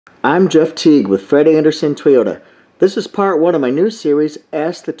I'm Jeff Teague with Fred Anderson Toyota. This is part 1 of my new series,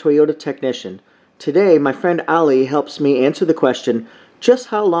 Ask the Toyota Technician. Today, my friend Ali helps me answer the question, just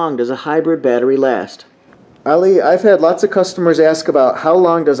how long does a hybrid battery last? Ali, I've had lots of customers ask about how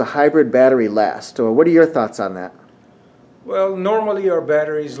long does a hybrid battery last, or what are your thoughts on that? Well, normally our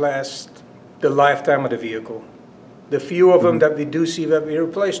batteries last the lifetime of the vehicle. The few of them that we do see that we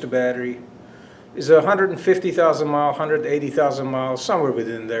replace the battery is 150,000 miles, 180,000 miles, somewhere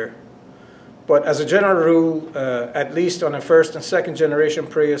within there. But as a general rule, at least on the first and second generation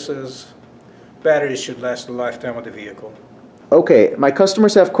Priuses, batteries should last the lifetime of the vehicle. Okay, my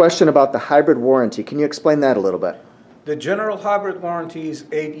customers have a question about the hybrid warranty. Can you explain that a little bit? The general hybrid warranty is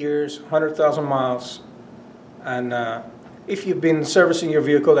 8 years, 100,000 miles. And if you've been servicing your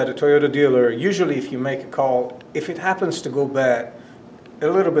vehicle at a Toyota dealer, usually if you make a call, if it happens to go bad, a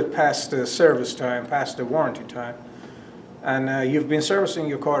little bit past the service time, past the warranty time, and you've been servicing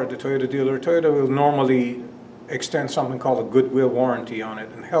your car at the Toyota dealer, Toyota will normally extend something called a goodwill warranty on it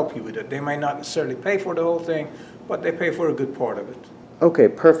and help you with it. They may not necessarily pay for the whole thing, but they pay for a good part of it. Okay,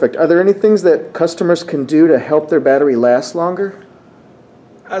 perfect. Are there any things that customers can do to help their battery last longer?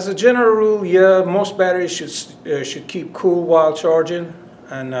 As a general rule, yeah, most batteries should keep cool while charging,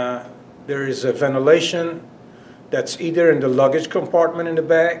 and there is a ventilation that's either in the luggage compartment in the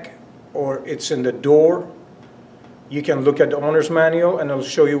back or it's in the door. You can look at the owner's manual and it'll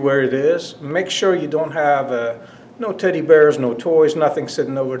show you where it is. Make sure you don't have no teddy bears, no toys, nothing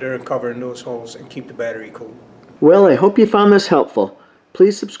sitting over there and covering those holes, and keep the battery cool. Well, I hope you found this helpful.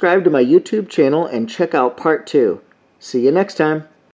 Please subscribe to my YouTube channel and check out part 2. See you next time.